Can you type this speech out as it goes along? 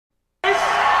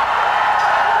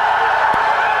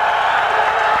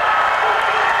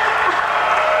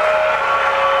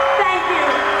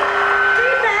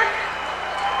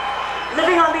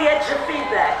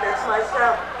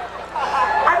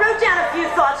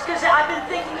it's because I've been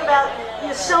thinking about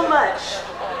you so much,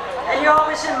 and you're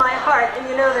always in my heart, and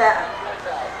you know that.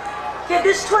 Okay,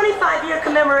 this 25-year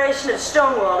commemoration of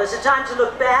Stonewall is a time to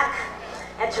look back,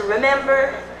 and to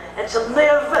remember, and to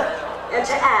live, and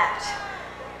to act,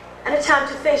 and a time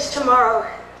to face tomorrow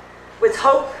with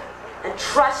hope, and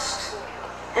trust,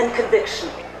 and conviction.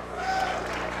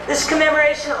 This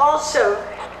commemoration also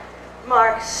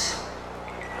marks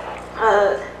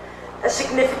a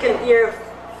significant year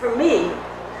for me.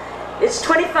 It's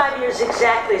 25 years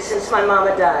exactly since my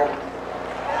mama died.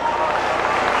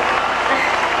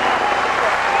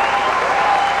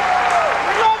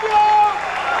 We love you!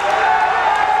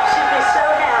 She'd be so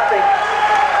happy.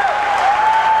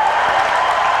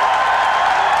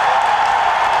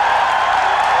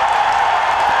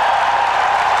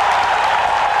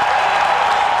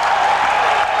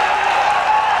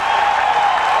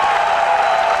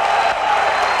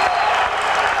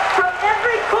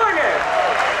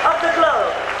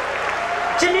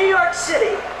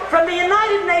 City, from the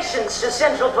United Nations to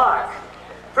Central Park,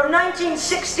 from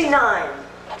 1969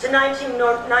 to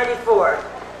 1994,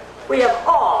 we have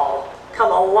all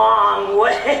come a long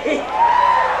way.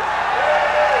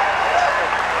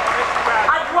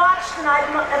 I've watched and I've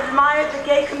admired the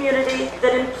gay community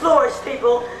that implores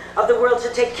people of the world to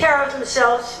take care of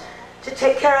themselves, to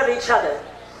take care of each other.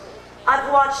 I've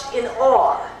watched in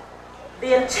awe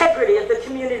the integrity of the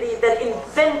community that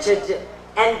invented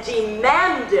and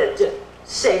demanded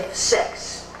safe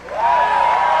sex.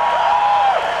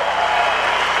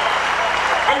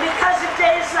 And because of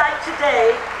days like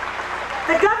today,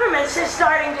 the governments are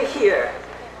starting to hear,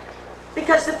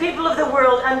 because the people of the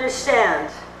world understand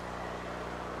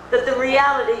that the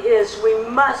reality is we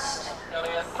must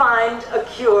find a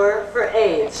cure for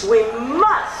AIDS. We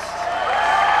must.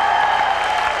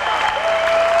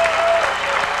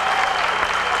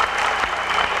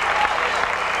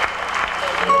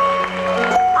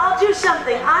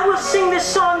 Something. I will sing this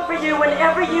song for you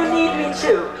whenever you need me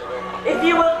to. If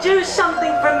you will do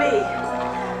something for me.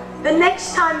 The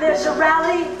next time there's a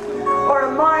rally or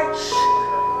a march,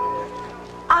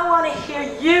 I want to hear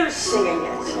you singing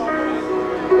it.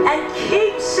 And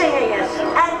keep singing it.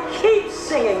 And keep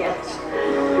singing it.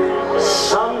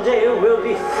 Someday we'll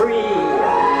be free.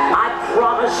 I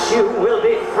promise you we'll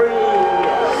be free.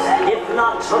 If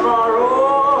not tomorrow,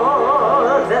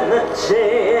 then the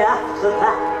day after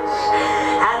that.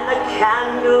 And the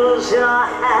candles in our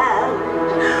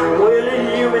hand will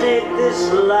illuminate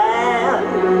this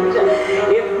land.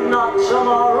 If not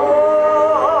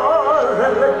tomorrow,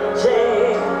 then the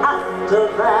day after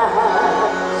that.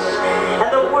 And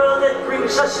the world that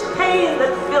brings us pain,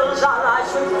 that fills our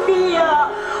lives with fear,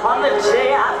 on the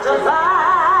day after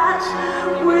that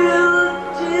will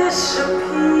disappear.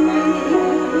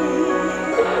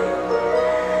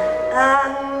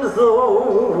 And the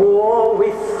war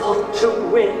we fought to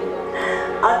win,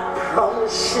 I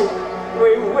promise you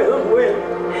we will win.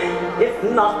 If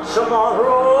not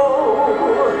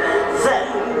tomorrow, then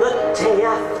the day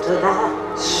after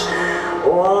that,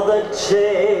 or the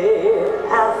day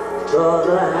after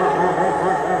that.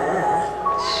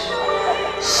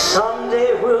 Someday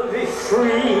we'll be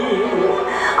free,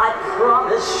 I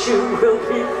promise you we'll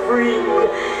be free.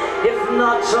 If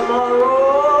not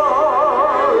tomorrow,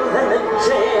 then the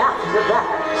day after that.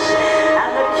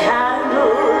 And the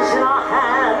candles in our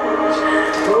hands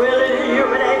will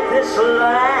illuminate this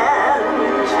land.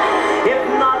 If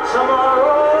not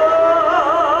tomorrow,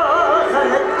 then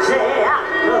the day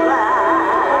after that.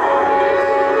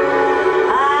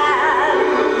 And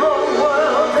the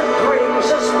world that brings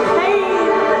us pain,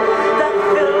 that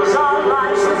fills our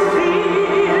lives with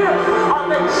fear, on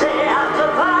the day after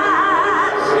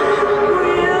that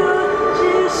will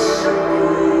disappear.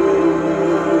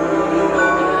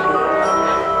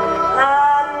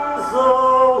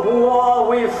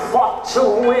 Fought to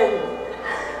win,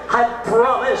 I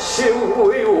promise you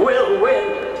we will win.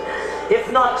 If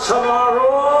not tomorrow,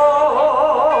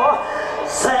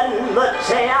 then the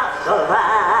day after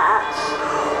that,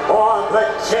 or the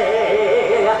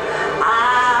day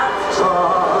after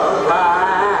that.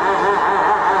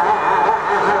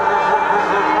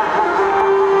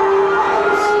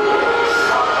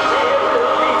 Someday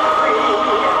we'll be free,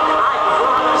 I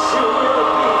promise you we'll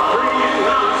be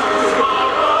free.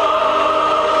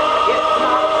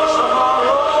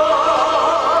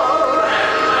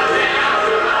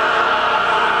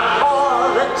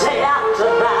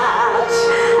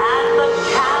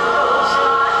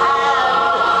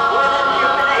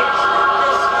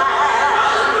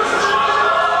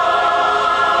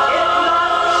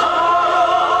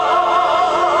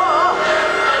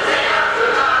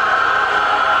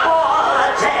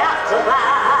 After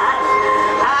that.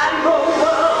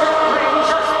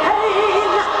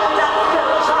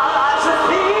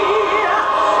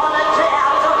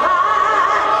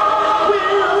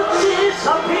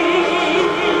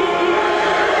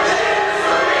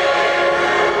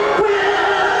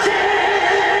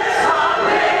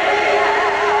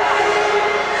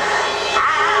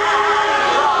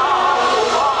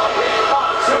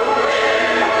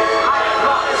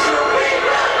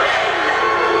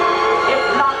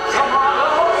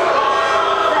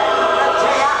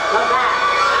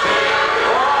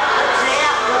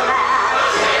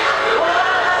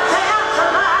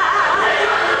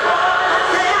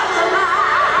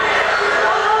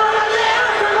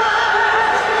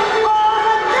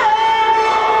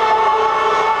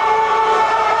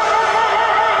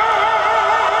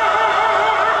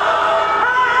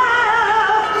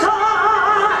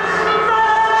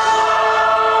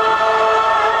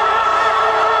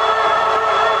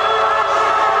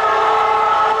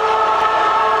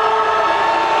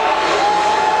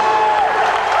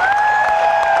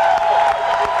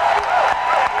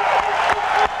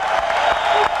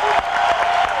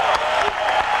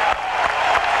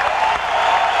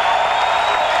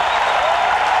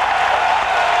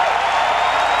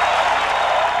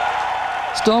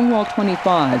 Stonewall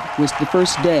 25 was the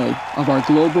first day of our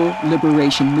global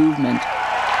liberation movement.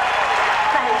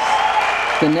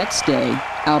 Thanks. The next day,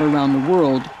 out around the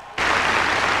world,